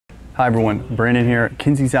Hi everyone, Brandon here,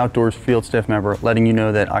 Kinsey's Outdoors field staff member, letting you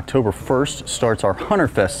know that October 1st starts our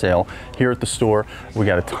HunterFest sale here at the store. We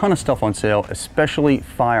got a ton of stuff on sale, especially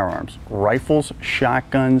firearms, rifles,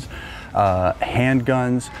 shotguns,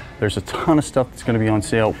 handguns. There's a ton of stuff that's going to be on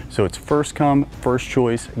sale. So it's first come, first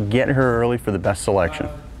choice. Get here early for the best selection.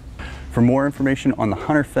 For more information on the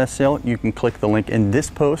HunterFest sale, you can click the link in this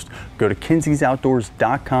post, go to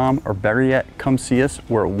kinseydsoutdoors.com, or better yet, come see us.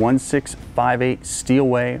 We're at 1658 Steel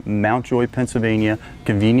Way, Mount Joy, Pennsylvania,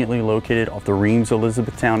 conveniently located off the Reams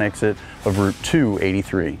Elizabethtown exit of Route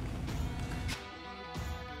 283.